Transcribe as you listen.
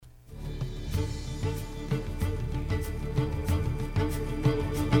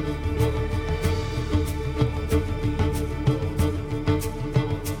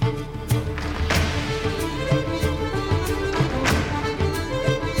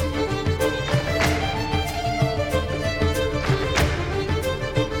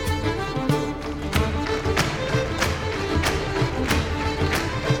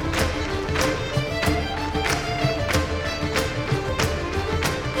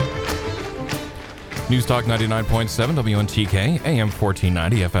News Talk 99.7 WNTK, AM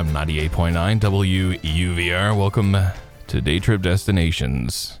 1490, FM 98.9, WUVR. Welcome to Daytrip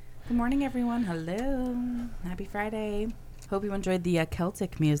Destinations. Good morning, everyone. Hello. Happy Friday. Hope you enjoyed the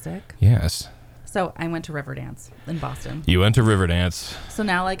Celtic music. Yes. So I went to Riverdance in Boston. You went to Riverdance. So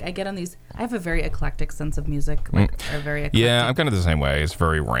now, I get on these. I have a very eclectic sense of music. A very eclectic. Yeah, I'm kind of the same way. It's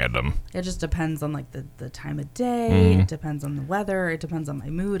very random. It just depends on the time of day. It depends on the weather. It depends on my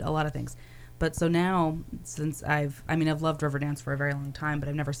mood. A lot of things. But so now, since I've loved Riverdance for a very long time, but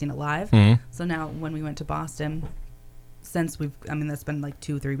I've never seen it live. So now, when we went to Boston, since that's been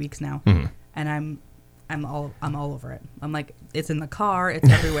 2-3 weeks now, and I'm all over it. I'm like, it's in the car, it's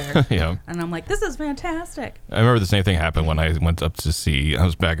everywhere. Yeah. And I'm like, this is fantastic. I remember the same thing happened when I went up to see, I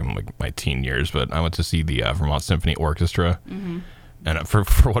was back in my teen years, but I went to see the Vermont Symphony Orchestra. And for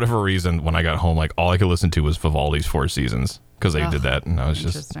whatever reason, when I got home, all I could listen to was Vivaldi's Four Seasons, because they did that, and I was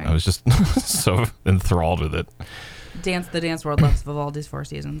just so enthralled with it. The dance world loves Vivaldi's Four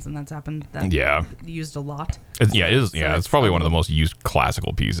Seasons, and that's happened. Used a lot. It is. Yeah, it's probably one of the most used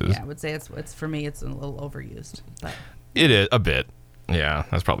classical pieces. Yeah, I would say it's for me. It's a little overused, but it is a bit. Yeah,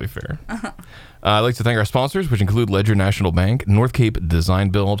 that's probably fair. I'd like to thank our sponsors, which include Ledger National Bank, North Cape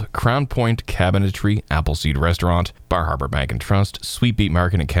Design Build, Crown Point Cabinetry, Appleseed Restaurant, Bar Harbor Bank and Trust, Sweet Beet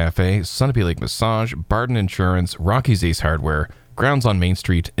Market and Cafe, Sunapee Lake Massage, Barden Insurance, Rocky's Ace Hardware, Grounds on Main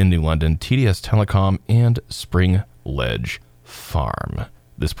Street in New London, TDS Telecom, and Spring Ledge Farm.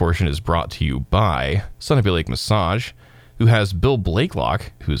 This portion is brought to you by Sunapee Lake Massage, who has Bill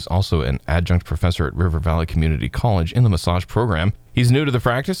Blakelock, who's also an adjunct professor at River Valley Community College in the massage program. He's new to the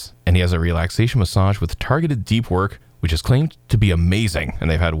practice, and he has a relaxation massage with targeted deep work, which is claimed to be amazing, and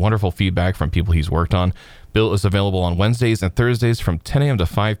they've had wonderful feedback from people he's worked on. Bill is available on Wednesdays and Thursdays from 10 a.m. to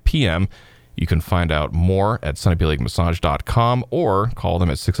 5 p.m. You can find out more at sunapeelakemassage.com or call them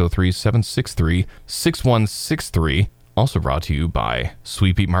at 603-763-6163. Also brought to you by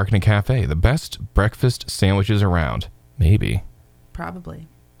Sweet Beet Market and Cafe, the best breakfast sandwiches around. Maybe. Probably.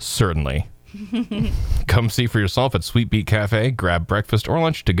 Certainly. Come see for yourself at Sweet Beet Cafe, grab breakfast or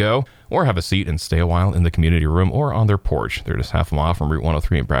lunch to go, or have a seat and stay a while in the community room or on their porch. They're just half a mile from Route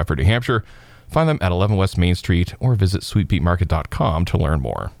 103 in Bradford, New Hampshire. Find them at 11 West Main Street or visit sweetbeetmarket.com to learn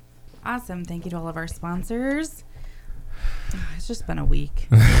more. Awesome. Thank you to all of our sponsors. It's just been a week.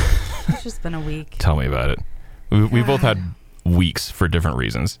 Tell me about it. We both had weeks for different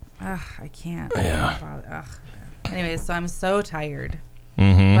reasons. I can't. Yeah. Anyways, so I'm so tired.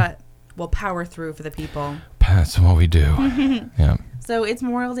 But we'll power through for the people. That's what we do. Yeah. So it's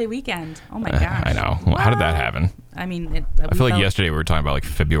Memorial Day weekend. Oh my gosh. I know. Well, how did that happen? I mean, I feel like yesterday we were talking about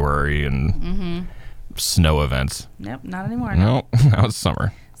February and snow events. Nope, not anymore. No, now it's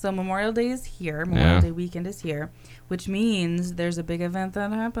summer. So Memorial Day is here. Memorial Day weekend is here, which means there's a big event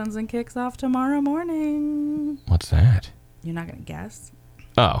that happens and kicks off tomorrow morning. What's that? You're not going to guess.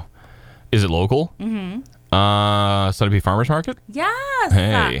 Oh. Is it local? Sunapee Farmers Market? Yes!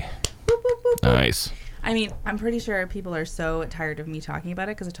 Hey. Boop, boop, boop, boop. Nice. I mean, I'm pretty sure people are so tired of me talking about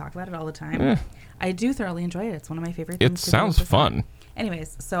it because I talk about it all the time. I do thoroughly enjoy it. It's one of my favorite things. It sounds fun.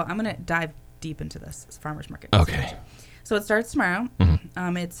 Anyways, so I'm going to dive deep into this farmers market. Okay. So it starts tomorrow.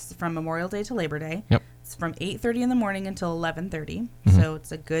 It's from Memorial Day to Labor Day. Yep. It's from 8:30 in the morning until 11:30. So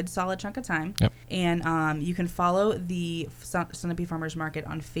it's a good solid chunk of time. Yep. And you can follow the Sunapee Farmers Market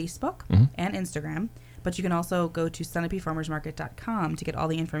on Facebook and Instagram. But you can also go to sunapeefarmersmarket.com to get all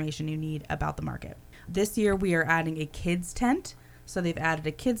the information you need about the market. This year we are adding a kids tent. So they've added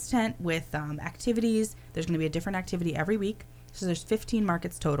a kids tent with activities. There's going to be a different activity every week. So there's 15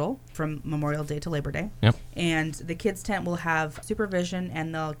 markets total from Memorial Day to Labor Day. Yep. And the kids tent will have supervision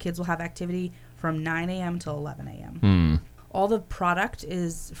and the kids will have activity from 9 a.m. till 11 a.m. All the product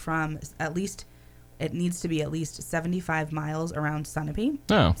is from it needs to be at least 75 miles around Sunapee.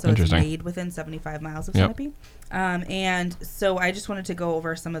 Oh, so interesting. It's made within 75 miles of Sunapee. And so I just wanted to go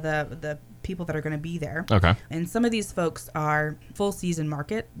over some of the people that are going to be there. Okay. And some of these folks are full season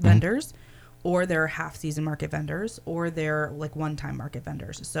market vendors, or they're half season market vendors, or they're one-time market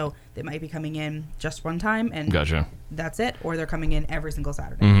vendors. So they might be coming in just one time and Gotcha. That's it, or they're coming in every single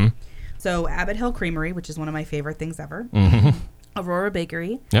Saturday. So Abbott Hill Creamery, which is one of my favorite things ever. Aurora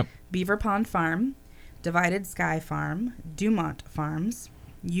Bakery. Yep. Beaver Pond Farm. Divided Sky Farm. Dumont Farms.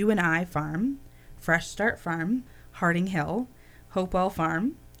 U&I Farm. Fresh Start Farm. Harding Hill. Hopewell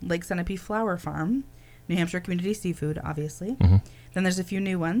Farm. Lake Sunapee Flower Farm. New Hampshire Community Seafood, obviously. Then there's a few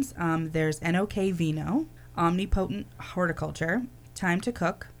new ones. There's NOK Vino. Omnipotent Horticulture. Time to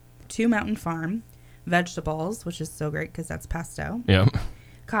Cook. Two Mountain Farm. Vegetables, which is so great because that's pesto. Yep.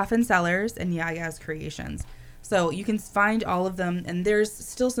 Coffin Cellars and Yaya's Creations. So you can find all of them, and there's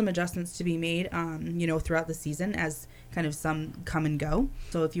still some adjustments to be made, throughout the season as kind of some come and go.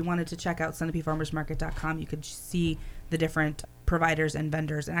 So if you wanted to check out SunapeFarmersMarket.com, you could see the different providers and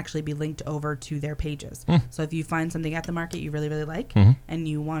vendors and actually be linked over to their pages. So if you find something at the market you really, really like and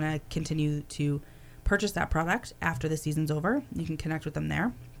you want to continue to purchase that product after the season's over, you can connect with them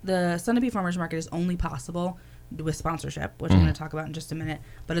there. The Sunapee Farmers Market is only possible with sponsorship, which I'm going to talk about in just a minute,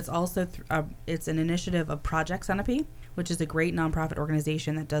 but it's also it's an initiative of Project Sunapee, which is a great nonprofit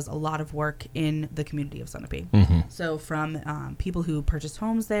organization that does a lot of work in the community of Sunapee. So from people who purchase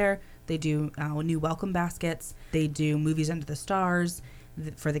homes there, they do new welcome baskets, they do movies under the stars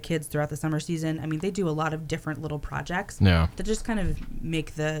for the kids throughout the summer season. I mean, they do a lot of different little projects that just kind of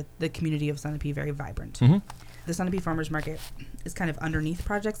make the community of Sunapee very vibrant. The Sunapee Farmers Market is kind of underneath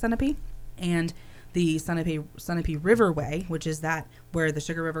Project Sunapee, and the Sunapee Riverway, which is that where the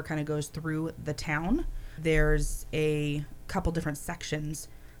Sugar River kind of goes through the town. There's a couple different sections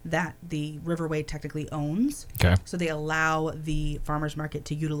that the Riverway technically owns. Okay. So they allow the farmers market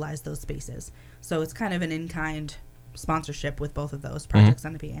to utilize those spaces. So it's kind of an in-kind sponsorship with both of those, Project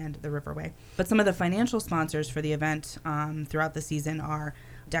Sunapee and the Riverway. But some of the financial sponsors for the event throughout the season are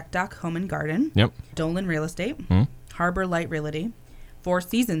Deck Dock Home and Garden, Dolan Real Estate, Harbor Light Realty, Four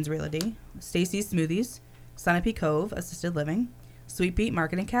Seasons Realty, Stacy's Smoothies, Sunapee Cove Assisted Living, Sweet Beet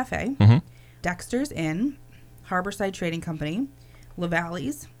Market and Cafe, Dexter's Inn, Harborside Trading Company, La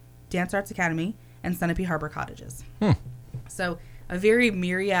Valley's, Dance Arts Academy, and Sunapee Harbor Cottages. So a very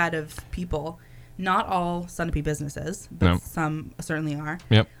myriad of people, not all Sunapee businesses, but some certainly are.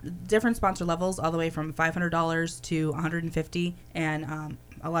 Different sponsor levels, all the way from $500 to $150, and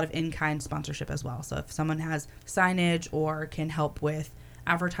a lot of in-kind sponsorship as well. So if someone has signage or can help with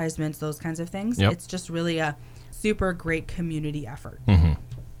advertisements, those kinds of things, it's just really a super great community effort.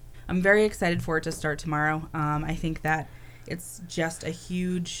 I'm very excited for it to start tomorrow. I think that it's just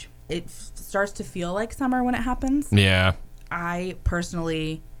it starts to feel like summer when it happens. I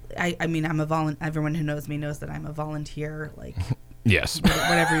personally, I mean, I'm a everyone who knows me knows that I'm a volunteer, like,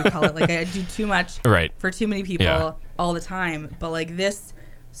 whatever you call it. Like, I do too much for too many people all the time. But like, this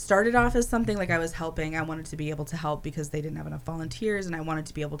started off as something like I was helping. I wanted to be able to help because they didn't have enough volunteers, and I wanted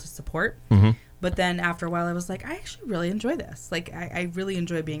to be able to support. But then after a while, I was like, I actually really enjoy this. Like, I really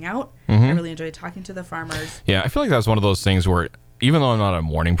enjoy being out. I really enjoy talking to the farmers. I feel like that's one of those things where, even though I'm not a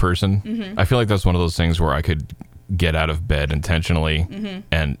morning person, I feel like that's one of those things where I could get out of bed intentionally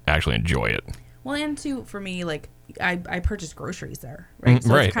and actually enjoy it. Well, and too, for me, like, I purchase groceries there, right?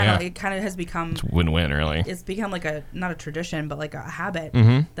 So it's it kind of has become... It's win-win, really. It's become like not a tradition, but like a habit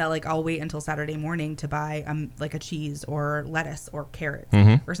that, like, I'll wait until Saturday morning to buy like a cheese or lettuce or carrots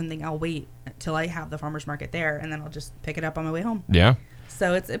or something. I'll wait till I have the farmer's market there, and then I'll just pick it up on my way home.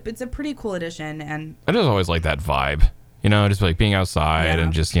 So it's a pretty cool addition, and... I just always like that vibe. Just like being outside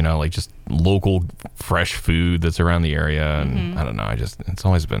and just, like just local fresh food that's around the area. And I don't know. It's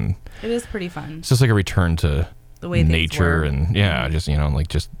always been... It is pretty fun. It's just like a return to the way nature and just, like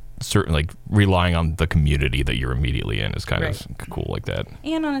just certain, like relying on the community that you're immediately in is kind of cool like that.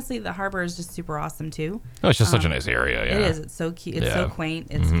 And honestly, the harbor is just super awesome too. Oh, it's just such a nice area. It is. It's so cute. It's so quaint.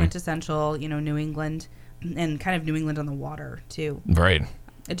 It's quintessential, New England, and kind of New England on the water too. Right.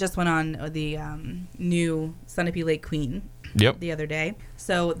 It just went on the new Sunapee Lake Queen the other day.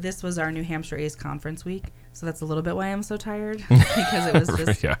 So this was our New Hampshire Ace Conference week. So that's a little bit why I'm so tired, because it was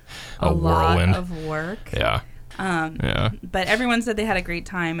just a lot of work. But everyone said they had a great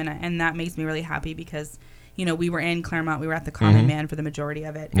time, and that makes me really happy because, we were in Claremont. We were at the Common Man for the majority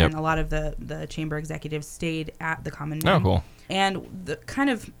of it. And a lot of the chamber executives stayed at the Common Man. Oh, cool. And the kind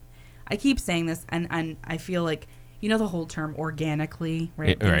of, I keep saying this, and I feel like, the whole term organically,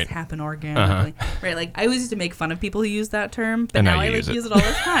 right? Things happen organically, right? Like, I always used to make fun of people who use that term, but now I use it all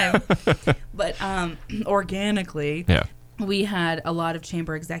the time. But organically, we had a lot of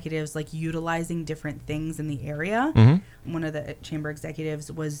chamber executives like utilizing different things in the area. One of the chamber executives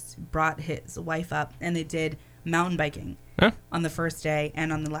brought his wife up, and they did mountain biking on the first day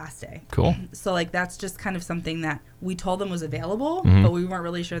and on the last day. Cool. So like, that's just kind of something that we told them was available, but we weren't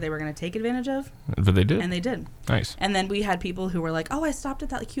really sure they were going to take advantage of. But they did. And they did. Nice. And then we had people who were like, oh, I stopped at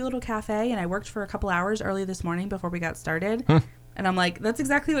that cute little cafe and I worked for a couple hours early this morning before we got started. And I'm like, that's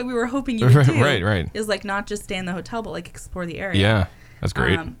exactly what we were hoping you would do. Right. Is like not just stay in the hotel, but like explore the area. Yeah, that's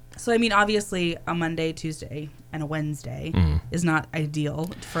great. So I mean, obviously a Monday, Tuesday, and a Wednesday is not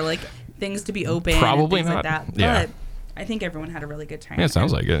ideal for like things to be open. Probably and things not. Like that. But I think everyone had a really good time. Yeah, it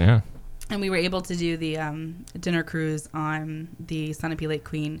sounds like it. Yeah. And we were able to do the dinner cruise on the Sunapee Lake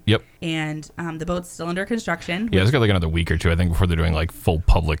Queen. Yep. And the boat's still under construction. Yeah, it's got like another week or two, I think, before they're doing like full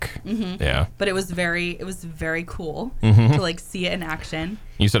public. Mm-hmm. Yeah. But it was very cool Mm-hmm. to like see it in action.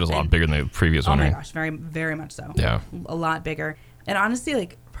 You said it was a lot bigger than the previous one. Oh my right? gosh, very, very much so. Yeah. A lot bigger. And honestly,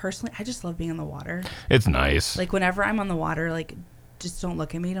 like personally, I just love being on the water. It's nice. Like whenever I'm on the water, like just don't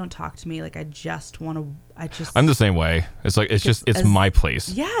look at me, don't talk to me. Like I just want to. I'm the same way. It's like it's my place.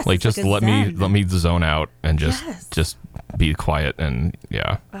 Yes. Like just like let me zone out and just be quiet and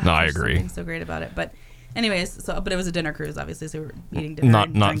yeah. No, I agree. Something so great about it, but. Anyways, but it was a dinner cruise, obviously, so we were eating dinner,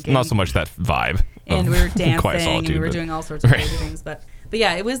 not so much that vibe, and we were dancing, solitude, and we were doing all sorts of crazy things. But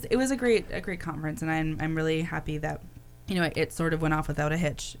yeah, it was a great conference, and I'm really happy that it sort of went off without a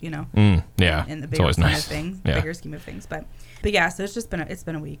hitch, yeah, in the bigger scheme of things, bigger scheme of things. But yeah, so it's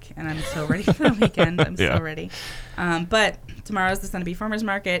been a week, and I'm so ready for the weekend. I'm so ready. But tomorrow's the Sunapee Farmers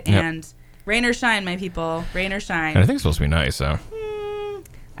Market, and rain or shine, my people, rain or shine. And I think it's supposed to be nice, so.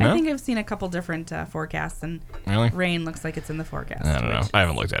 I think I've seen a couple different forecasts, and rain looks like it's in the forecast. I don't know. I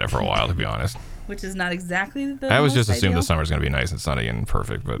haven't looked at it for a while, to be honest. Which is not exactly the I always just ideal. assumed the summer's going to be nice and sunny and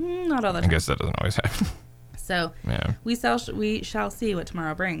perfect, but not all the I time. guess that doesn't always happen. So we shall see what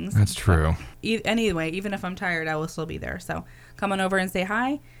tomorrow brings. That's true. Anyway, even if I'm tired, I will still be there. So come on over and say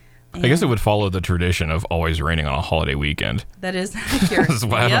hi. I guess it would follow the tradition of always raining on a holiday weekend. That is accurate. That's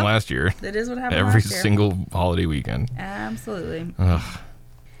what happened last year. That is what happened Every last year. single holiday weekend. Absolutely. Ugh.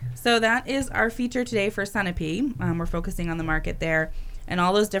 So that is our feature today for Sunapee. We're focusing on the market there and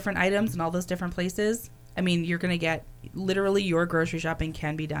all those different items and all those different places. I mean, you're going to get literally your grocery shopping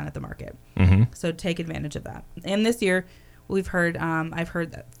can be done at the market. Mm-hmm. So take advantage of that. And this year, I've heard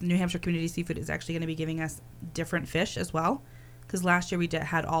that New Hampshire Community Seafood is actually going to be giving us different fish as well. Because last year we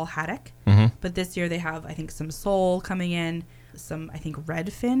had all haddock. Mm-hmm. But this year they have, I think, some sole coming in, some, I think,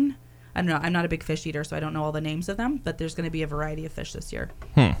 redfin. I don't know. I'm not a big fish eater, so I don't know all the names of them. But there's going to be a variety of fish this year,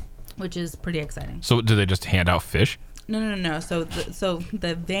 which is pretty exciting. So do they just hand out fish? No. So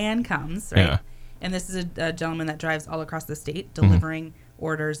the van comes, right? Yeah. And this is a gentleman that drives all across the state delivering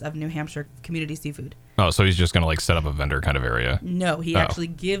orders of New Hampshire Community Seafood. Oh, so he's just going to like set up a vendor kind of area? No, he actually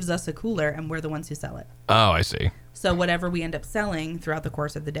gives us a cooler, and we're the ones who sell it. Oh, I see. So whatever we end up selling throughout the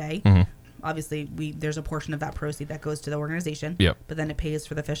course of the day, obviously there's a portion of that proceed that goes to the organization. Yep. But then it pays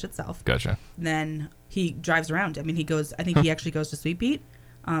for the fish itself. Gotcha. Then he drives around. I mean, he goes. I think he actually goes to Sweet Beet.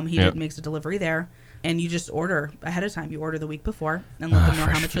 Makes a delivery there, and you just order ahead of time. You order the week before and let them know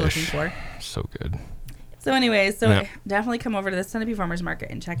how much you're looking for. So good. So anyways, definitely come over to the Sunapee Farmers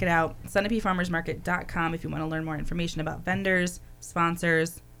Market and check it out. SunapeeFarmersMarket.com if you want to learn more information about vendors,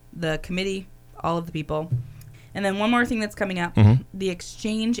 sponsors, the committee, all of the people. And then one more thing that's coming up, the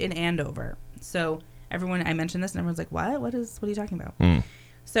Exchange in Andover. So everyone, I mentioned this and everyone's like, what are you talking about?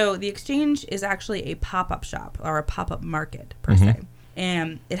 So the Exchange is actually a pop-up shop or a pop-up market per se.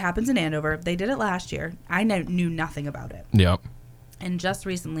 And it happens in Andover. They did it last year. I knew nothing about it. Yep. And just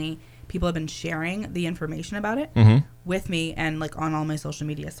recently, people have been sharing the information about it with me and like on all my social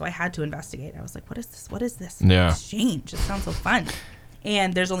media. So I had to investigate. I was like, what is this? What is this? Yeah. Exchange. It sounds so fun.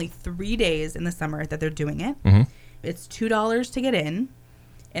 And there's only 3 days in the summer that they're doing it. It's $2 to get in.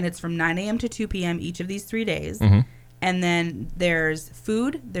 And it's from 9 a.m. to 2 p.m. each of these 3 days. And then there's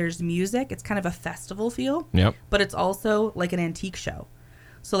food, there's music. It's kind of a festival feel. Yep. But it's also like an antique show.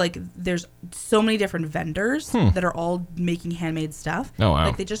 So like there's so many different vendors that are all making handmade stuff. Oh wow.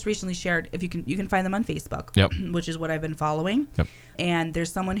 Like they just recently shared, if you can find them on Facebook. Yep. Which is what I've been following. Yep. And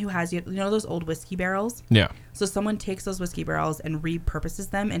there's someone who has those old whiskey barrels? Yeah. So someone takes those whiskey barrels and repurposes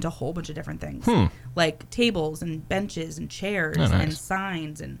them into a whole bunch of different things. Like tables and benches and chairs and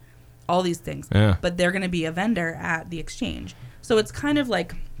signs and all these things. Yeah. But they're going to be a vendor at the Exchange. So it's kind of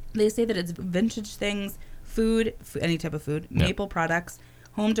like, they say that it's vintage things, food, any type of food, maple products,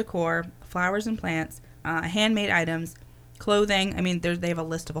 home decor, flowers and plants, handmade items, clothing. I mean, they have a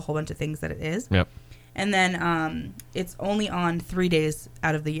list of a whole bunch of things that it is. Yep. And then it's only on 3 days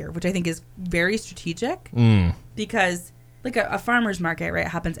out of the year, which I think is very strategic because like a farmer's market, right,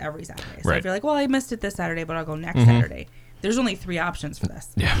 happens every Saturday. So if you're like, well, I missed it this Saturday, but I'll go next Saturday. There's only 3 options for this.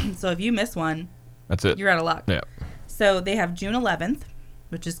 Yeah. So if you miss one, that's it. You're out of luck. Yeah. So they have June 11th,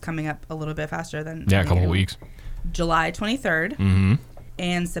 which is coming up a little bit faster than a couple weeks. July 23rd.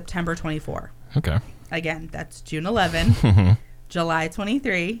 And September 24. Okay. Again, that's June 11, July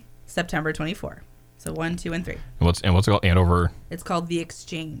 23, September 24. So 1, 2, and 3. What's it called? Andover? It's called The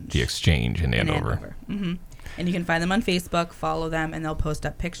Exchange. The Exchange in Andover. And you can find them on Facebook, follow them, and they'll post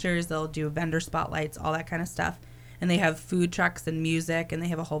up pictures. They'll do vendor spotlights, all that kind of stuff. And they have food trucks and music, and they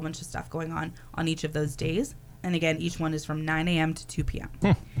have a whole bunch of stuff going on each of those days. And again, each one is from 9 a.m. to 2 p.m.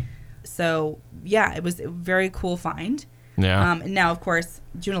 So, yeah, it was a very cool find. Yeah. And now, of course,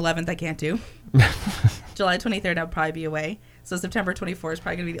 June 11th, I can't do. July 23rd, I'll probably be away. So September 24th is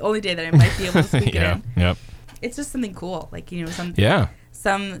probably going to be the only day that I might be able to squeak it in. Yep. It's just something cool. Like, you know,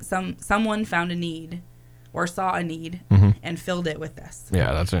 someone found a need or saw a need and filled it with this.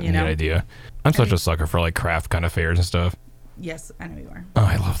 Yeah, that's a neat idea. I'm such a sucker for like craft kind of fairs and stuff. Yes, I know you are. Oh,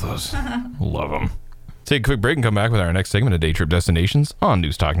 I love those. Love them. Take a quick break and come back with our next segment of Daytrip Destinations on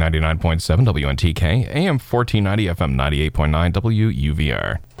News Talk 99.7 WNTK, AM 1490, FM 98.9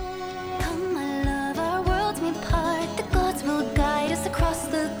 WUVR. Come, my love, our worlds may part. The gods will guide us across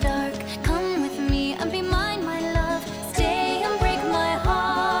the dark. Come with me and be mine, my love. Stay and break my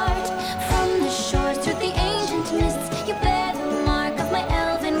heart. From the shores to the ancient mists, you bear the mark of my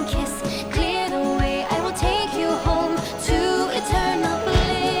elven kiss. Clear the way, I will take you home to eternal bliss.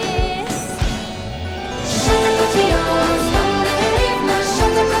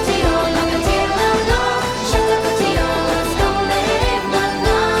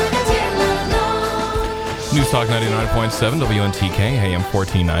 News Talk 99.7 WNTK, AM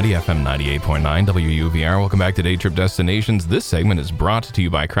 1490, FM 98.9 WUVR. Welcome back to Daytrip Destinations. This segment is brought to you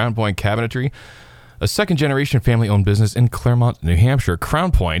by Crown Point Cabinetry, a second-generation family-owned business in Claremont, New Hampshire.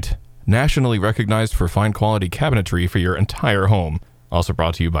 Crown Point, nationally recognized for fine quality cabinetry for your entire home. Also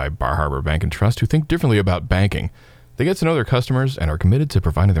brought to you by Bar Harbor Bank and Trust, who think differently about banking. They get to know their customers and are committed to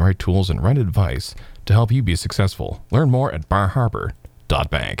providing the right tools and right advice to help you be successful. Learn more at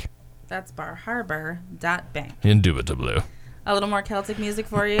barharbor.bank. That's barharbor.bank. Indubitably. A little more Celtic music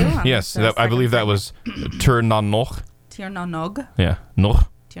for you. Yes, I believe that was Tir na noch. Tir na nog. Yeah, noch.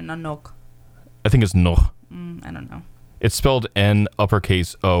 Tir na nog. I think it's noch. I don't know. It's spelled N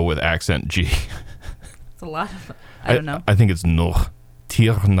uppercase O with accent G. It's a lot of... I don't know. I think it's noch.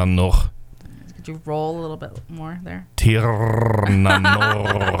 Tir na noch. Could you roll a little bit more there? Tir na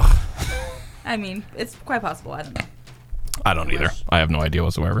noch. I mean, it's quite possible. I don't know. I don't either. I have no idea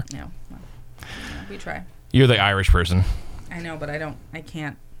whatsoever. No. Well, we try. You're the Irish person. I know, but I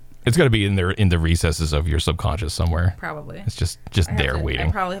can't. It's got to be in the recesses of your subconscious somewhere. Probably. It's just there waiting.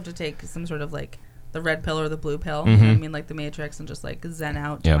 I probably have to take some sort of like the red pill or the blue pill. You know what I mean? Like the Matrix, and just like zen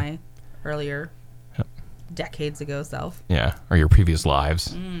out to my earlier decades ago self. Yeah. Or your previous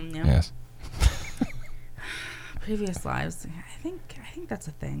lives. Yeah. Yes. Previous lives. I think that's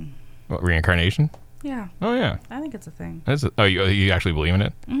a thing. What, reincarnation? Yeah. Oh, yeah. I think it's a thing. You actually believe in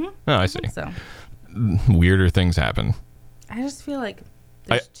it? Mm-hmm. Oh, I see. I think so. Weirder things happen. I just feel like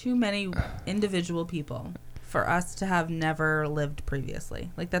there's too many individual people for us to have never lived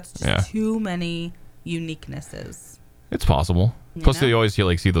previously. Like, that's just too many uniquenesses. It's possible. Plus, they always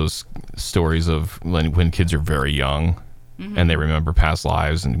see those stories of when kids are very young and they remember past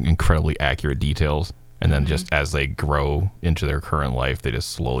lives and incredibly accurate details. And then just as they grow into their current life, they just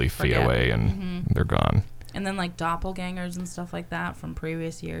slowly fade away and they're gone. And then like doppelgangers and stuff like that from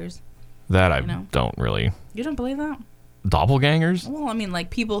previous years. That I don't really. You don't believe that? Doppelgangers? Well, I mean, like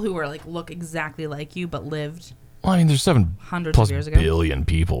people who were like look exactly like you but lived. Well, I mean, there's 700 plus years ago. billion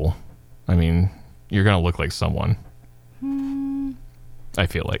people. I mean, you're gonna look like someone. I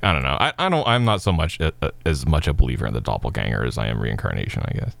feel like I don't know. I'm not so much as much a believer in the doppelganger as I am reincarnation,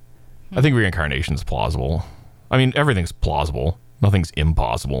 I guess. I think reincarnation is plausible. I mean, everything's plausible. Nothing's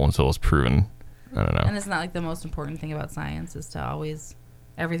impossible until it's proven. I don't know. And it's not like the most important thing about science is to always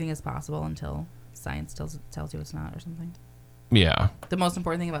everything is possible until science tells you it's not or something. Yeah. The most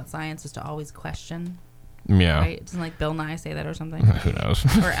important thing about science is to always question. Yeah. Right? Doesn't like Bill Nye say that or something? Who knows?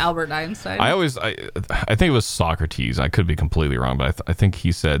 Or Albert Einstein? I think it was Socrates. I could be completely wrong, but I think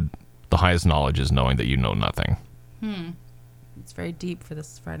he said the highest knowledge is knowing that you know nothing. It's very deep for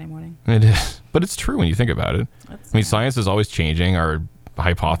this Friday morning. It is. But it's true when you think about it. Science is always changing. Our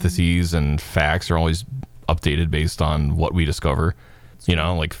hypotheses and facts are always updated based on what we discover. You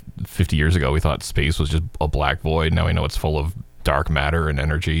know, like 50 years ago, we thought space was just a black void. Now we know it's full of dark matter and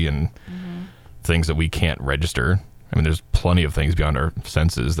energy and things that we can't register. I mean, there's plenty of things beyond our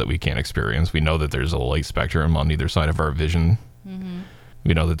senses that we can't experience. We know that there's a light spectrum on either side of our vision.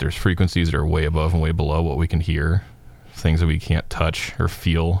 We know that there's frequencies that are way above and way below what we can hear. Things that we can't touch or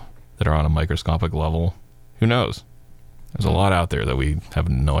feel that are on a microscopic level. Who knows? There's a lot out there that we have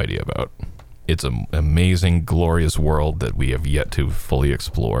no idea about. It's an amazing, glorious world that we have yet to fully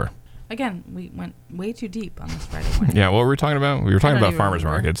explore. Again, we went way too deep on this Friday morning. Yeah, what were we talking about? We were talking about farmers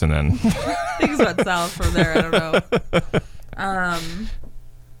markets and then... Things went south from there, I don't know. I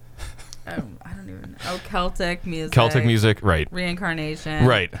don't even know. Oh, Celtic music. Celtic music, right. Reincarnation.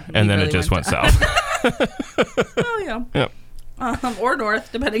 Right, and then it just went south. Oh, yeah. Yep. Or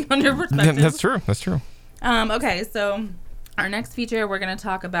north, depending on your perspective. That's true. Okay, so Our next feature, we're going to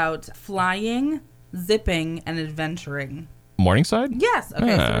talk about flying, zipping, and adventuring. Morningside? Yes.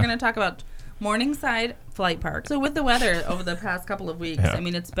 Okay, so we're going to talk about Morningside Flight Park. So with the weather over the past couple of weeks, I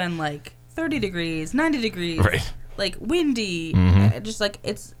mean, it's been like 30 degrees, 90 degrees, right. like windy, just like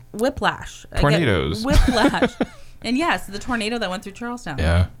it's whiplash. Tornadoes. Whiplash. And yes, the tornado that went through Charlestown.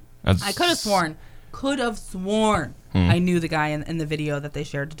 Yeah. I could have sworn I knew the guy in the video that they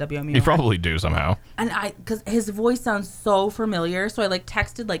shared to WMU. You probably do somehow. And because his voice sounds so familiar, so I like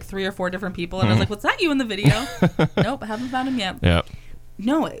texted like 3 or 4 different people, and I was like, "What's that you in the video?" Nope, haven't found him yet. Yeah.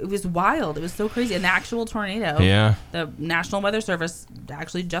 No, it was wild. It was so crazy. An actual tornado. Yeah. The National Weather Service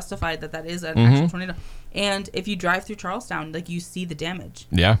actually justified that is an actual tornado. And if you drive through Charlestown, like you see the damage.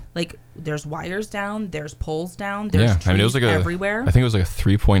 Yeah. Like there's wires down, there's poles down, there's trees it was like everywhere. I think it was like a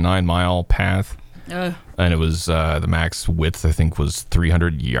 3.9 mile path. Ugh. And it was the max width, I think, was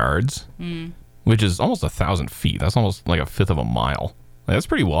 300 yards, which is almost 1,000 feet. That's almost like a fifth of a mile. Like, that's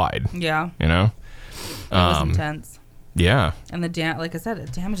pretty wide. Yeah. You know? It was intense. Yeah. And like I said,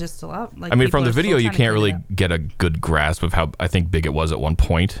 the damage is still up. Like, I mean, from the video, you can't really get a good grasp of how I think big it was at one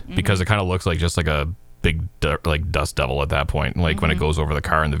point, because it kind of looks like just like a big like dust devil at that point, like when it goes over the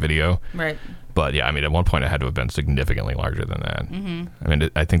car in the video. Right. But yeah, I mean, at one point it had to have been significantly larger than that. I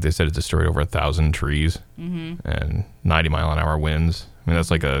mean, I think they said it destroyed over 1,000 trees and 90-mile-an-hour winds. I mean,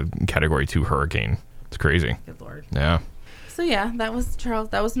 that's like a Category 2 hurricane. It's crazy. Good Lord. Yeah. So yeah, that was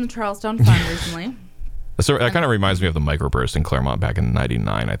in the Charlestown Fund recently. So that kind of reminds me of the microburst in Claremont back in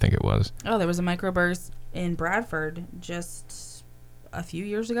 '99, I think it was. Oh, there was a microburst in Bradford just a few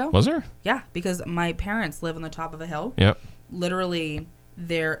years ago. Was there? Yeah, because my parents live on the top of a hill. Yep. Literally,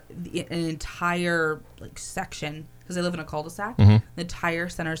 an entire like section, because they live in a cul-de-sac. The entire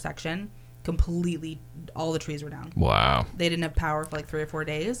center section, completely, all the trees were down. Wow. They didn't have power for like 3 or 4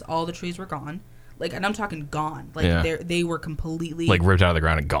 days. All the trees were gone. Like, and I'm talking gone. Like they were completely like ripped out of the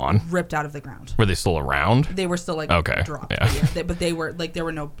ground and gone. Ripped out of the ground. Were they still around? They were still like dropped. Yeah. But they were like, there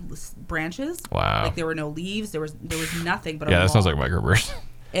were no branches. Wow. Like there were no leaves. There was nothing but a that wall. sounds like microburst.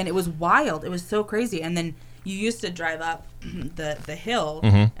 And it was wild. It was so crazy. And then you used to drive up the hill,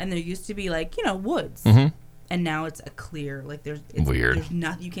 and there used to be like, you know, woods. And now it's a clear, like it's weird.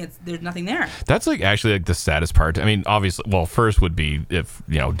 There's nothing there. That's like actually like the saddest part. I mean, obviously, well, first would be if,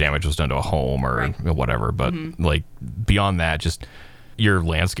 you know, damage was done to a home or whatever, but like beyond that, just your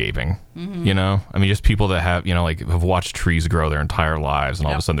landscaping, you know, I mean, just people that have, you know, like have watched trees grow their entire lives and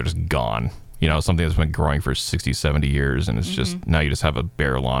all of a sudden they're just gone, you know, something that's been growing for 60, 70 years. And it's just, now you just have a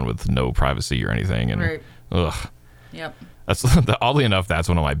bare lawn with no privacy or anything. And ugh. Yep. That's oddly enough, that's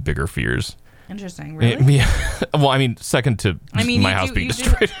one of my bigger fears. Interesting, really? Well, I mean, second to my house being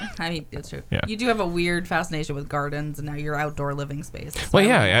destroyed. I mean, it's true. Yeah. You do have a weird fascination with gardens and now your outdoor living space. So. Well,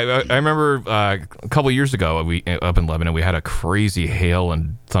 yeah, I remember a couple of years ago, up in Lebanon, we had a crazy hail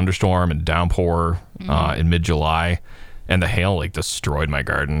and thunderstorm and downpour in mid-July, and the hail like destroyed my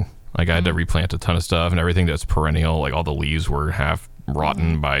garden. Like I had to replant a ton of stuff and everything that's perennial. Like all the leaves were half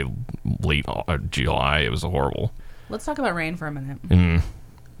rotten by late July. It was horrible. Let's talk about rain for a minute.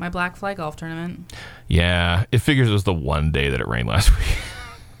 My Black Fly golf tournament. Yeah, it figures it was the one day that it rained last week.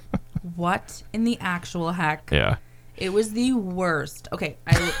 What in the actual heck? Yeah. It was the worst. Okay,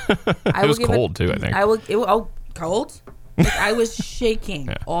 it was cold too, I think. Cold? Like, I was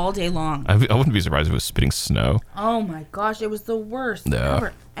shaking all day long. I wouldn't be surprised if it was spitting snow. Oh my gosh, it was the worst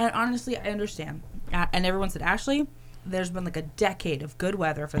ever. And honestly, I understand. And everyone said, Ashley, there's been like a decade of good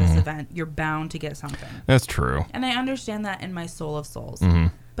weather for this event. You're bound to get something. That's true. And I understand that in my soul of souls.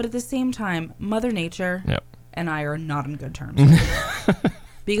 But at the same time, Mother Nature and I are not on good terms.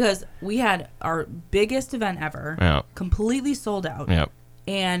 Because we had our biggest event ever, completely sold out.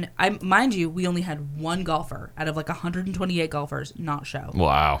 And mind you, we only had one golfer out of like 128 golfers not show.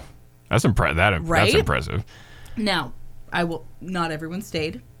 Wow. That's That's impressive. Now, not everyone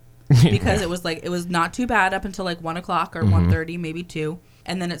stayed. Because it was not too bad up until like 1 o'clock or 1:30, maybe 2.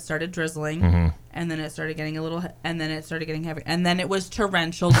 And then it started drizzling. And then it started getting and then it started getting heavy. And then it was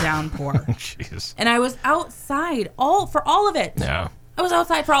torrential downpour. Jeez. And I was outside for all of it. Yeah. I was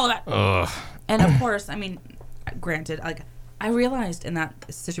outside for all of it. Ugh. And of course, I mean, granted, like I realized in that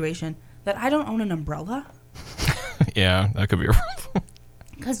situation that I don't own an umbrella. Yeah, that could be a problem.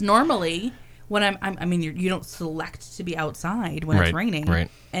 Because normally when you don't select to be outside when it's raining. Right.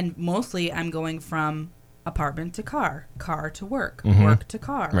 And mostly I'm going from apartment to car to work, work to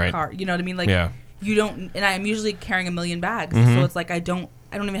car, car. You know what I mean? Like you don't, and I'm usually carrying a million bags, so it's like I don't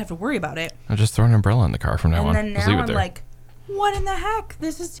even have to worry about it. I'll just throw an umbrella in the car from now on. And then now I'm like, what in the heck?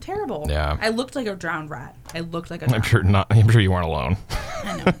 This is terrible. Yeah. I looked like a drowned rat. I'm sure you weren't alone.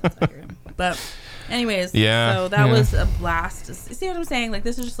 I know. But Anyways, Yeah. so that was a blast. See what I'm saying? Like,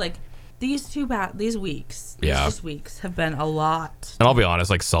 this is just like, these weeks, just weeks have been a lot. And I'll be honest,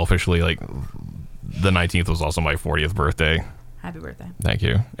 like, selfishly, like, the 19th was also my 40th birthday. Happy birthday. Thank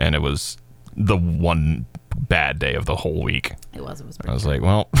you. And it was the one bad day of the whole week. It was pretty I was like,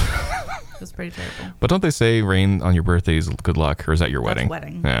 well... It was pretty terrible. But don't they say rain on your birthday is good luck? Or is that your wedding?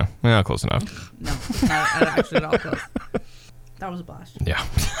 Wedding. Yeah, close enough. No, it's not actually at all close. That was a blast. Yeah.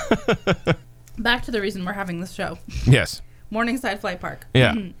 Back to the reason we're having this show. Yes. Morningside Flight Park.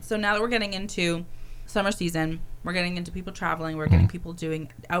 Yeah. So now that we're getting into summer season, we're getting into people traveling, we're getting people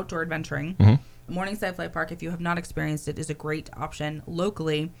doing outdoor adventuring. Morningside Flight Park, if you have not experienced it, is a great option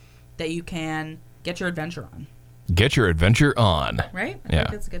locally that you can get your adventure on. Get your adventure on. Right? I Yeah.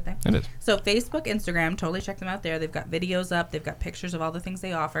 think that's a good thing. It is. So Facebook, Instagram, totally check them out there. They've got videos up. They've got pictures of all the things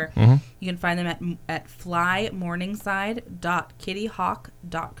they offer. You can find them at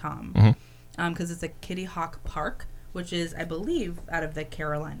flymorningside.kittyhawk.com because it's a Kitty Hawk Park, which is, I believe, out of the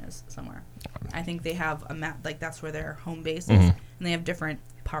Carolinas somewhere. I think they have a map, like that's where their home base is. And they have different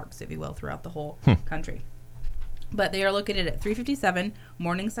parks, if you will, throughout the whole country. But they are located at 357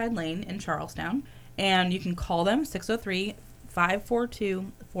 Morningside Lane in Charlestown. And you can call them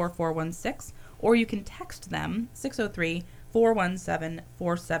 603-542-4416, or you can text them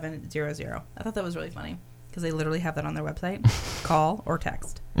 603-417-4700. I thought that was really funny because they literally have that on their website. Call or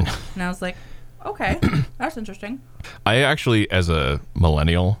text. And I was like, okay, that's interesting. I actually, as a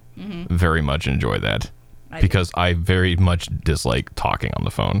millennial, very much enjoy that because I very much dislike talking on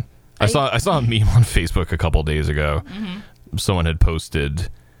the phone. I saw a meme on Facebook a couple days ago. Someone had posted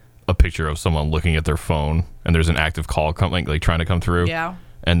a picture of someone looking at their phone, and there's an active call coming, like trying to come through. Yeah.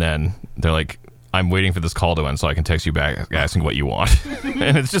 And then they're like, I'm waiting for this call to end so I can text you back asking what you want.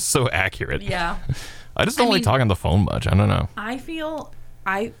 And it's just so accurate. Yeah. I just don't like talking on the phone much. I don't know. I feel,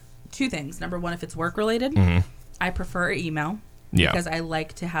 two things. Number one, if it's work related, I prefer email. Yeah. Because I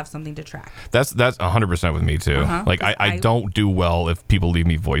like to have something to track. That's 100% with me too. Like I don't do well if people leave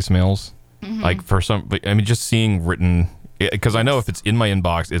me voicemails. Like for just seeing written, because I know if it's in my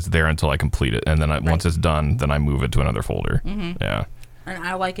inbox, it's there until I complete it, and then once it's done, then I move it to another folder. Yeah. And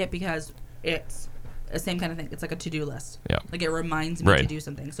I like it because it's the same kind of thing. It's like a to-do list. Yeah. Like it reminds me to do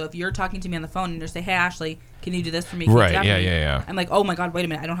something. So if you're talking to me on the phone and you say, "Hey Ashley, can you do this for me?" Right. Yeah. I'm like, "Oh my God, wait a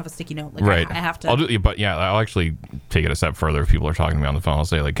minute! I don't have a sticky note." Like right. I have to. I'll do, but yeah, I'll actually take it a step further. If people are talking to me on the phone, I'll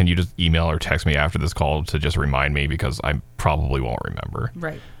say like, "Can you just email or text me after this call to just remind me because I probably won't remember."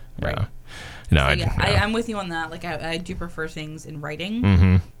 Right. Yeah. Right. No, So, I'm with you on that. Like I do prefer things in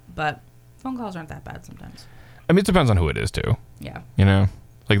writing, but phone calls aren't that bad sometimes. I mean, it depends on who it is too. Yeah. You know,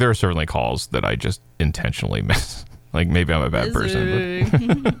 like there are certainly calls that I just intentionally miss. Like maybe I'm a bad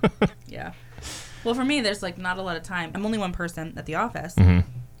person. But Yeah. Well, for me, there's like not a lot of time. I'm only one person at the office,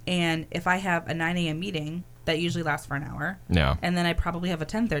 and if I have a 9 a.m. meeting, that usually lasts for an hour. Yeah. And then I probably have a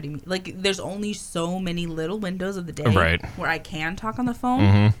 10:30 meeting. Like, there's only so many little windows of the day where I can talk on the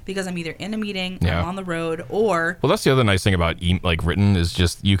phone because I'm either in a meeting, I'm on the road, or... Well, that's the other nice thing about written is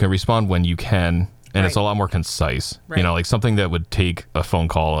just you can respond when you can, and it's a lot more concise. Right. You know, like something that would take a phone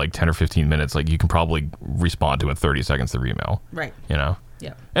call like 10 or 15 minutes, like you can probably respond to in 30 seconds through email. Right. You know?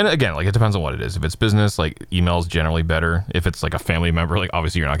 Yeah. And again, like it depends on what it is. If it's business, like email's generally better. If it's like a family member, like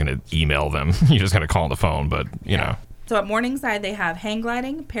obviously you're not going to email them. You're just going to call on the phone, but you know. So at Morningside, they have hang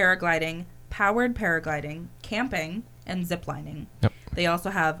gliding, paragliding, powered paragliding, camping, and zip lining. Yep. They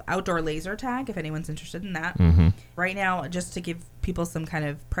also have outdoor laser tag, if anyone's interested in that. Right now, just to give people some kind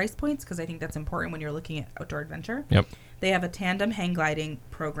of price points, because I think that's important when you're looking at outdoor adventure. Yep. They have a tandem hang gliding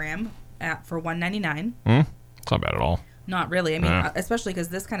program for $199. It's not bad at all. Not really. I mean, especially because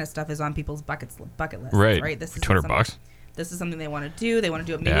this kind of stuff is on people's bucket lists, right? This is $200. This is something they want to do. They want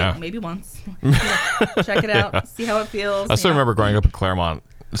to do it maybe once. Check it out. See how it feels. I still remember growing up in Claremont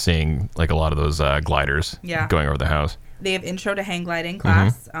seeing like a lot of those gliders going over the house. They have intro to hang gliding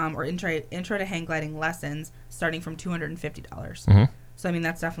class or intro to hang gliding lessons starting from $250. So, I mean,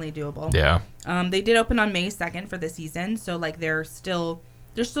 that's definitely doable. Yeah. They did open on May 2nd for the season. So, like, they're still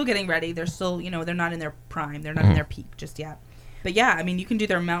getting ready. They're still, they're not in their prime. They're not in their peak just yet. But, yeah, I mean, you can do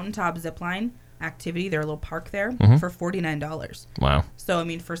their mountaintop zipline activity, their little park there, for $49. Wow. So, I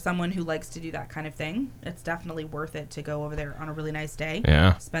mean, for someone who likes to do that kind of thing, it's definitely worth it to go over there on a really nice day.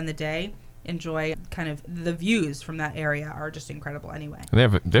 Yeah. Spend the day. Enjoy kind of the views from that area are just incredible anyway. They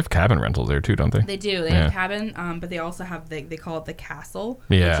have cabin rentals there too, don't they? They do. They have cabin, but they also have they call it the castle,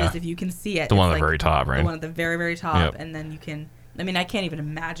 which is if you can see it. The one at the very top, right? The one at the very, very top, and then you can. I mean, I can't even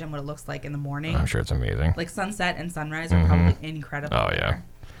imagine what it looks like in the morning. I'm sure it's amazing. Like sunset and sunrise are probably incredible. Oh yeah.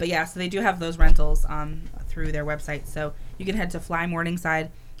 But yeah, so they do have those rentals through their website, so you can head to Fly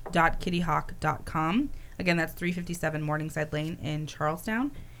Morningside www.kittyhawk.com. Again, that's 357 Morningside Lane in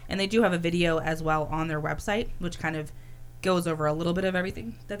Charlestown. And they do have a video as well on their website, which kind of goes over a little bit of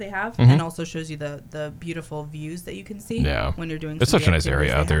everything that they have, and also shows you the beautiful views that you can see when you're doing. It's such a nice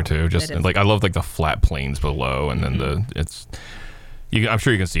area out there too. Just like I love like the flat plains below, and then I'm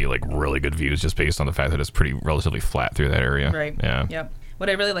sure you can see like really good views just based on the fact that it's pretty relatively flat through that area. Right. Yeah. Yep. What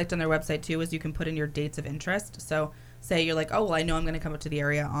I really liked on their website too is you can put in your dates of interest. So say you're like, oh, well, I know I'm going to come up to the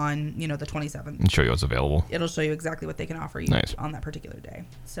area on, the 27th. And show you what's available. It'll show you exactly what they can offer you on that particular day.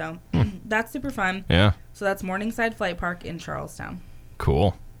 So that's super fun. Yeah. So that's Morningside Flight Park in Charlestown.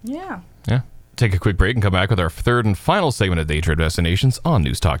 Cool. Yeah. Yeah. Take a quick break and come back with our third and final segment of Daytrip Destinations on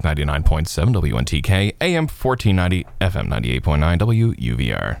News Talk 99.7 WNTK, AM 1490, FM 98.9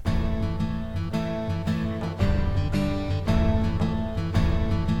 WUVR.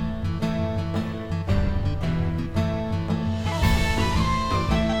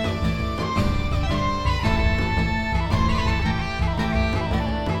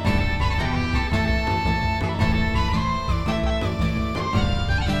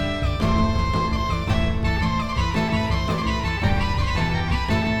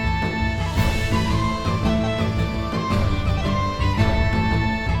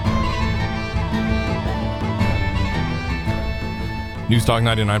 News Talk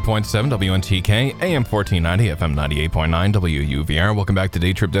 99.7 WNTK, AM 1490, FM 98.9 WUVR. Welcome back to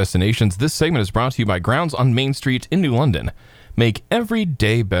Daytrip Destinations. This segment is brought to you by Grounds on Main Street in New London. Make every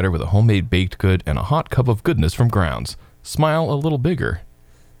day better with a homemade baked good and a hot cup of goodness from Grounds. Smile a little bigger.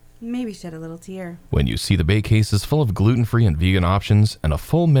 Maybe shed a little tear. When you see the bake cases full of gluten-free and vegan options and a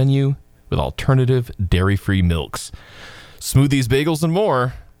full menu with alternative dairy-free milks. Smoothies, bagels, and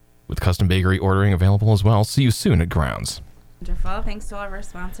more with custom bakery ordering available as well. See you soon at Grounds. Wonderful. Thanks to all of our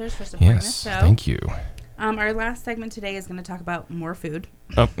sponsors for supporting the show. Thank you. Our last segment today is going to talk about more food.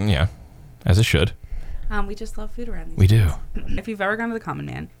 Oh, yeah. As it should. We just love food around these We do. If you've ever gone to the Common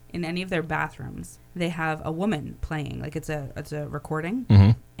Man, in any of their bathrooms, they have a woman playing. Like it's a recording.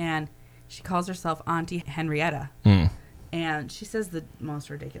 Mm-hmm. And she calls herself Auntie Henrietta. And she says the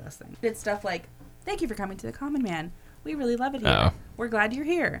most ridiculous thing. It's stuff like, thank you for coming to the Common Man. We really love it here. We're glad you're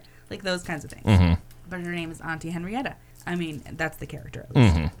here. Like those kinds of things. Mm-hmm. But her name is Auntie Henrietta. I mean, that's the character at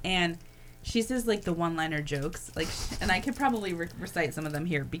least. Mm-hmm. And she says like the one-liner jokes, like, and I could probably recite some of them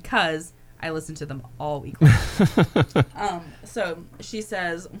here because I listened to them all week long. So she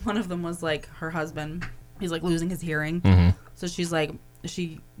says one of them was like her husband, he's like losing his hearing. Mm-hmm. So she's like,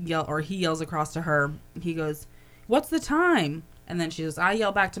 he yells across to her. He goes, "What's the time?" And then she goes, I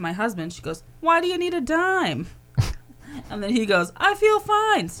yell back to my husband. She goes, "Why do you need a dime?" And then he goes, "I feel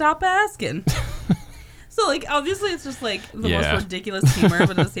fine. Stop asking." So, like, obviously it's just, like, the most ridiculous humor,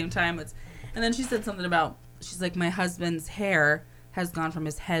 but at the same time it's... And then she said something about, she's like, my husband's hair has gone from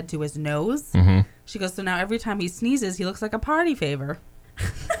his head to his nose. Mm-hmm. She goes, so now every time he sneezes, he looks like a party favor.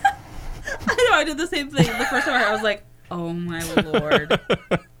 I know, I did the same thing. The first time I was like, oh, my Lord.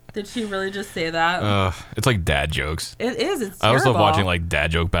 Did she really just say that? It's like dad jokes. It is. It's terrible. I also love watching, like,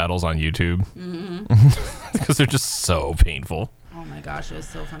 dad joke battles on YouTube. Because they're just so painful. Oh, my gosh. It was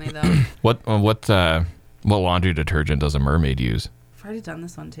so funny, though. What laundry detergent does a mermaid use? We've already done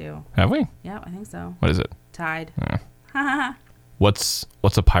this one, too. Have we? Yeah, I think so. What is it? Tide. Ha What's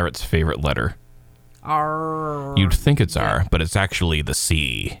a pirate's favorite letter? R. You'd think it's R, but it's actually the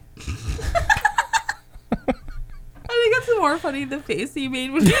C. I think it's more funny the face he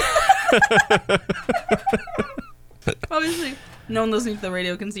made when obviously, no one listening to the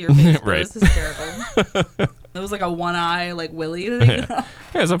radio can see your face, but right. It's hysterical. It was like a one eye, like Willy thing. Yeah,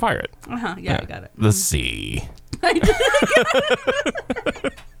 it's a pirate. Yeah, I got it. The C. I did.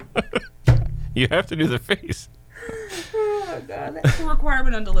 You have to do the face. Oh, God. That's a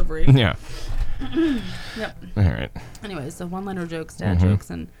requirement on delivery. Yeah. Yep. All right. Anyways, so one-liner jokes, dad jokes,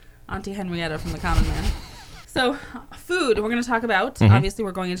 and Auntie Henrietta from the Common Man. So, food, we're going to talk about. Obviously,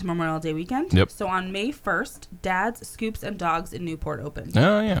 we're going into Memorial Day weekend. Yep. So, on May 1st, Dad's Scoops and Dogs in Newport opened.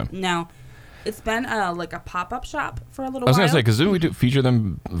 Oh, yeah. Now, it's been like a pop-up shop for a little while. I was going to say, because didn't we feature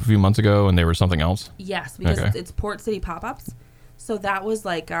them a few months ago and they were something else? Yes, because it's Port City pop-ups. So that was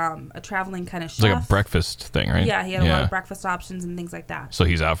like a traveling kind of chef. It's like a breakfast thing, right? Yeah, he had a lot of breakfast options and things like that. So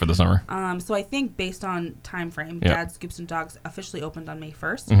he's out for the summer? So I think based on time frame, Yep. Dad's Scoops and Dogs officially opened on May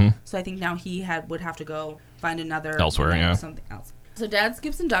 1st. So I think now he would have to go find another... Elsewhere, something else. So Dad's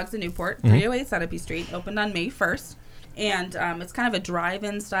Scoops and Dogs in Newport, 308 Sunapee Street, opened on May 1st. And it's kind of a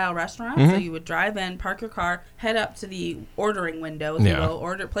drive-in style restaurant. So you would drive in, park your car, head up to the ordering window. If you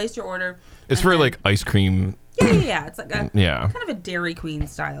will, place your order. It's for like ice cream. Yeah. It's like a kind of a Dairy Queen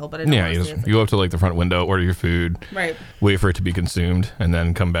style, but you go up to like the front window, order your food, right? Wait for it to be consumed, and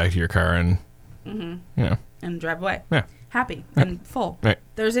then come back to your car and and drive away. Yeah, happy and full. Right.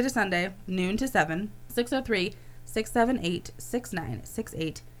 Thursday to Sunday, noon to 7.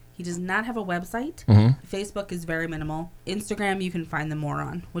 603-678-6968. He does not have a website. Facebook is very minimal. Instagram, you can find them more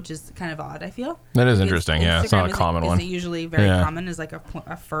on, which is kind of odd, I feel. That is interesting. Yeah, it's not a common one. It's usually very common as like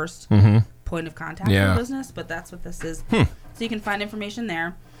a first point of contact for the business, but that's what this is. So you can find information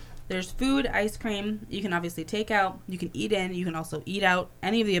there. There's food, ice cream. You can obviously take out. You can eat in. You can also eat out.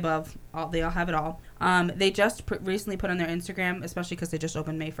 Any of the above. They all have it all. They just recently put on their Instagram, especially because they just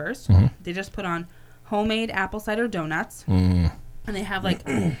opened May 1st. They just put on homemade apple cider donuts. And they have like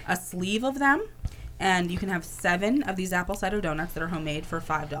a sleeve of them. And you can have 7 of these apple cider donuts that are homemade for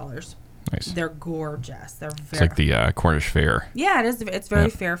 $5. Nice. They're gorgeous. It's like the Cornish Fair. Yeah, it is. It's very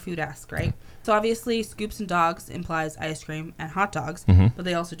fair food-esque, right? So obviously, Scoops and Dogs implies ice cream and hot dogs, but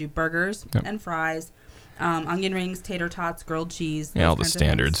they also do burgers and fries, onion rings, tater tots, grilled cheese. Yeah, all the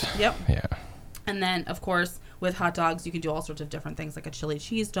standards. Yep. Yeah. And then, of course, with hot dogs, you can do all sorts of different things, like a chili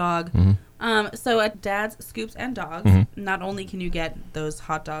cheese dog. So at Dad's Scoops and Dogs, not only can you get those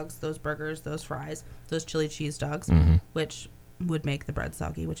hot dogs, those burgers, those fries, those chili cheese dogs, which would make the bread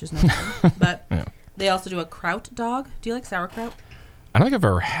soggy, which is no fun. But they also do a kraut dog. Do you like sauerkraut? I don't think I've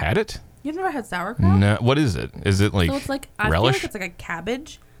ever had it. You've never had sauerkraut? No. What is it? Is it like so it's like I relish? feel like it's like a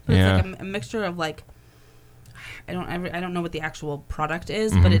cabbage, but it's like a mixture of like I don't know what the actual product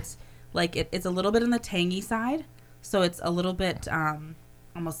is, but it's like it's a little bit on the tangy side, so it's a little bit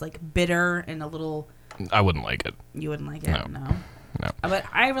almost like bitter and a little. I wouldn't like it. You wouldn't like it, no. But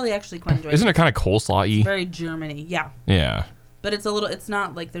I really actually quite enjoy it. Isn't it kind of coleslaw-y? It's very Germany, yeah. Yeah. But it's a little. It's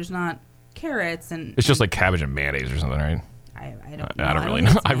not like there's not carrots and. It's just like cabbage and mayonnaise or something, right? I don't know. I don't really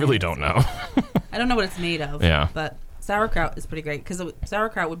know. I really don't know. I don't know what it's made of. Yeah. But sauerkraut is pretty great because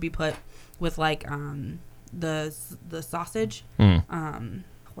sauerkraut would be put with like the sausage.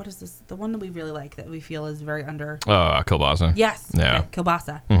 What is this? The one that we really like that we feel is very under. Kielbasa. Yes. Yeah. Okay.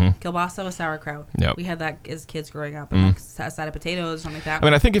 Kielbasa. Kielbasa with sauerkraut. Yep. We had that as kids growing up, and like a side of potatoes, something like that. I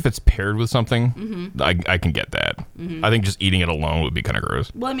mean, I think if it's paired with something, I can get that. I think just eating it alone would be kind of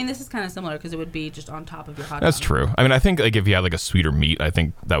gross. Well, I mean, this is kind of similar because it would be just on top of your hot dog. That's true. I mean, I think like if you had like a sweeter meat, I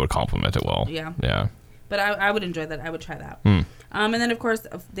think that would complement it well. Yeah. Yeah. But I would enjoy that. I would try that. And then, of course,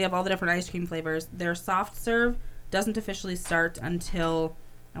 they have all the different ice cream flavors. Their soft serve doesn't officially start until,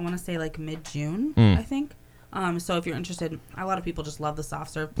 I want to say, like mid-June, I think. So if you're interested, a lot of people just love the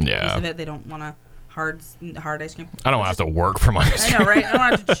soft serve piece of it. They don't want a hard ice cream. I don't want to have to work for my ice cream. I know, right? I don't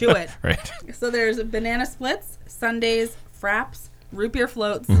want to chew it. Right. So there's banana splits, sundaes, fraps, root beer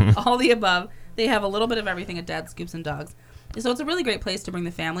floats, all the above. They have a little bit of everything at Dad's Scoops and Dogs. So it's a really great place to bring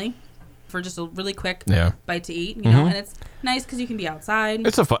the family for just a really quick bite to eat, you know, and it's nice because you can be outside.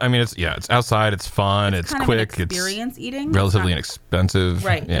 It's it's outside, it's fun, it's kind quick, of an experience eating. Relatively inexpensive.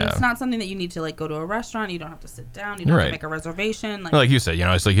 Right. Yeah. And it's not something that you need to like go to a restaurant. You don't have to sit down. You don't have to make a reservation. Like you said, you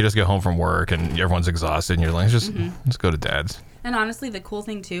know, it's like you just get home from work and everyone's exhausted and you're like, let's go to Dad's. And honestly, the cool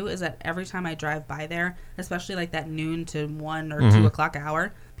thing too is that every time I drive by there, especially like that noon to 1 or 2 o'clock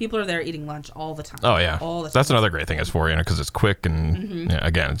hour, people are there eating lunch all the time. Oh yeah, all the time. That's another great thing is for, you know, because it's quick and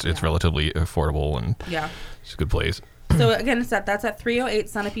again, it's relatively affordable and it's a good place. So again, that's at 308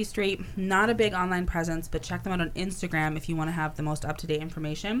 Sunapee Street. Not a big online presence, but check them out on Instagram if you want to have the most up-to-date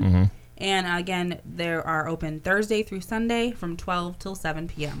information. And again, they are open Thursday through Sunday from 12 till 7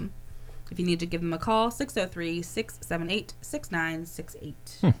 p.m. If you need to give them a call,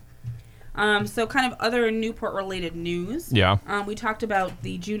 603-678-6968. So kind of other Newport-related news. Yeah. We talked about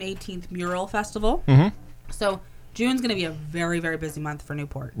the June 18th Mural Festival. So June's going to be a very, very busy month for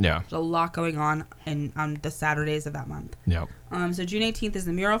Newport. Yeah. There's a lot going on on the Saturdays of that month. Yeah. So June 18th is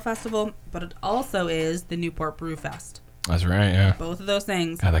the Mural Festival, but it also is the Newport Brew Fest. That's right, yeah. Both of those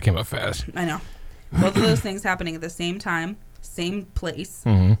things. God, that came up fast. I know. Both of those things happening at the same time, same place.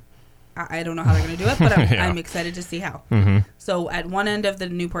 I don't know how they're going to do it, but I'm excited to see how. So at one end of the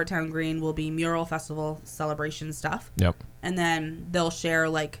Newport Town Green will be Mural Festival celebration stuff. Yep. And then they'll share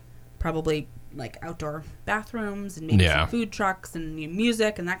like probably like outdoor bathrooms and maybe some food trucks and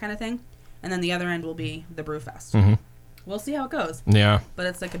music and that kind of thing. And then the other end will be the Brew Fest. We'll see how it goes. Yeah. But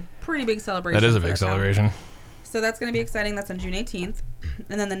it's like a pretty big celebration. That is a big celebration. So that's going to be exciting. That's on June 18th.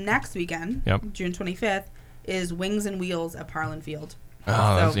 And then the next weekend, June 25th, is Wings and Wheels at Parlin Field.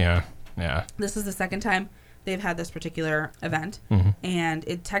 Oh, so, yeah. This is the second time they've had this particular event, and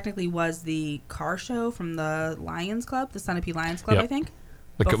it technically was the car show from the Lions Club, the Sunapee Lions Club, I think.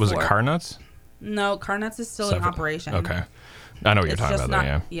 Was it Car Nuts? No, Car Nuts is still in operation. Okay. I know what you're talking about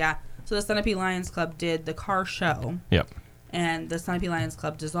there, Yeah. So the Sunapee Lions Club did the car show. Yep. And the Sunapee Lions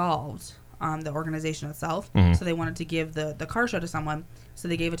Club dissolved the organization itself. Mm-hmm. So they wanted to give the car show to someone. So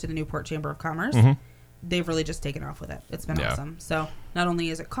they gave it to the Newport Chamber of Commerce. Mm-hmm. They've really just taken off with it. It's been awesome. So not only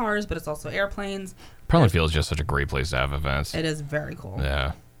is it cars, but it's also airplanes. Portland feels just such a great place to have events. It is very cool.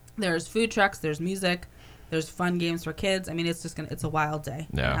 Yeah. There's food trucks. There's music. There's fun games for kids. I mean, it's a wild day.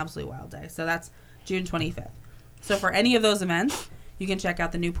 Yeah. An absolute wild day. So that's June 25th. So for any of those events, you can check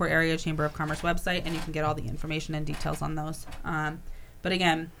out the Newport Area Chamber of Commerce website, and you can get all the information and details on those. But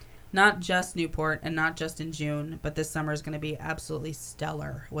again, not just Newport and not just in June, but this summer is going to be absolutely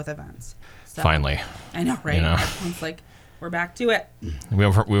stellar with events. So, Finally. I know, right? You know? It's like, we're back to it. We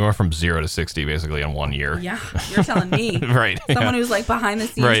went from 0 to 60 basically in 1 year. Yeah, you're telling me. Right. Someone who's like behind the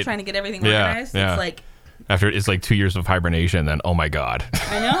scenes trying to get everything organized. Yeah. It's like... After it's like 2 years of hibernation, then oh my god.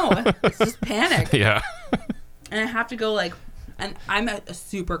 I know. It's just panic. Yeah. And I have to go like, and I'm a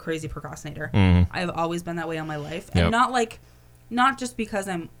super crazy procrastinator. I've always been that way all my life, and not just because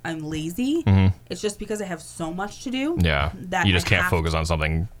I'm lazy. It's just because I have so much to do. Yeah. That you just can't focus on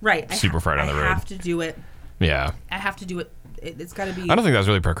something super far down the road. I have to do it. Yeah. I have to do it. It's got to be. I don't think that's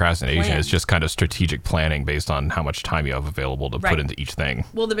really procrastination. planned. It's just kind of strategic planning based on how much time you have available to put into each thing.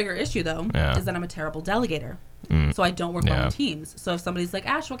 Well, the bigger issue though is that I'm a terrible delegator. So I don't work well in teams. So if somebody's like,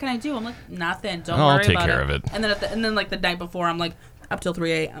 Ash, what can I do? I'm like, nothing. Don't worry about it. I'll take care of it. And then like the night before, I'm like up till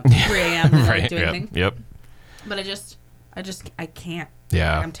 3 a.m. Right, doing anything. Yep. But I can't.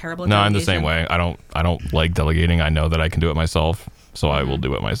 Yeah. Like, I'm terrible at No, delegation. I'm the same way. I don't like delegating. I know that I can do it myself, so I will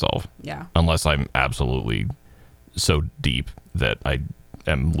do it myself. Yeah. Unless I'm absolutely so deep that I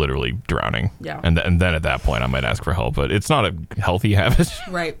am literally drowning. Yeah. And then at that point I might ask for help, but it's not a healthy habit.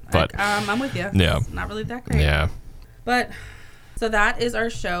 Right. But I'm with you. Yeah. It's not really that great. Yeah. But so that is our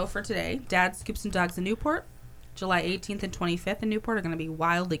show for today. Dad Scoops and Dogs in Newport. July 18th and 25th in Newport are going to be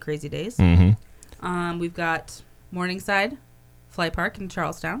wildly crazy days. We've got Morningside Fly Park in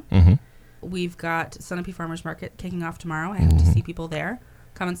Charlestown. We've got Sunapee Farmers Market kicking off tomorrow. I hope to see people there.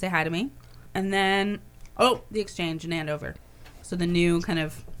 Come and say hi to me. And then, the Exchange in Andover. So the new kind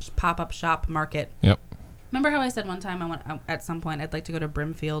of pop-up shop market. Yep. Remember how I said one time at some point I'd like to go to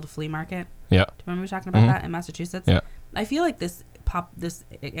Brimfield Flea Market? Yeah. Do you remember talking about that in Massachusetts? Yeah. I feel like this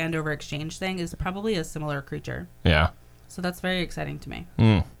Andover Exchange thing is probably a similar creature. Yeah. So that's very exciting to me.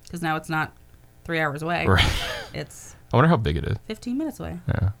 Because now it's not 3 hours away. Right. It's I wonder how big it is. 15 minutes away.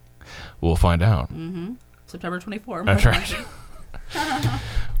 Yeah. We'll find out. September 24th. That's right.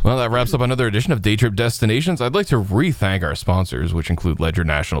 Well, that wraps up another edition of Daytrip Destinations. I'd like to re-thank our sponsors, which include Ledger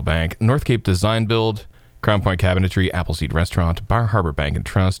National Bank, North Cape Design Build, Crown Point Cabinetry, Appleseed Restaurant, Bar Harbor Bank and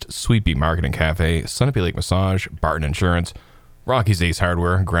Trust, Sweet Bee Market and Cafe, Sunapee Lake Massage, Barton Insurance, Rocky's Ace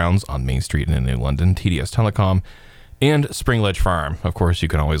Hardware, Grounds on Main Street in New London, TDS Telecom, and Spring Ledge Farm. Of course, you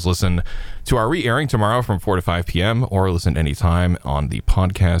can always listen to our re-airing tomorrow from 4 to 5 p.m. or listen anytime on the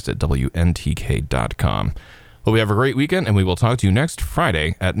podcast at WNTK.com. Hope you have a great weekend, and we will talk to you next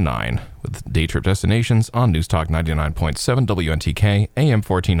Friday at 9 with Daytrip Destinations on News Talk 99.7 WNTK, AM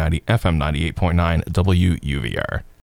 1490, FM 98.9 WUVR.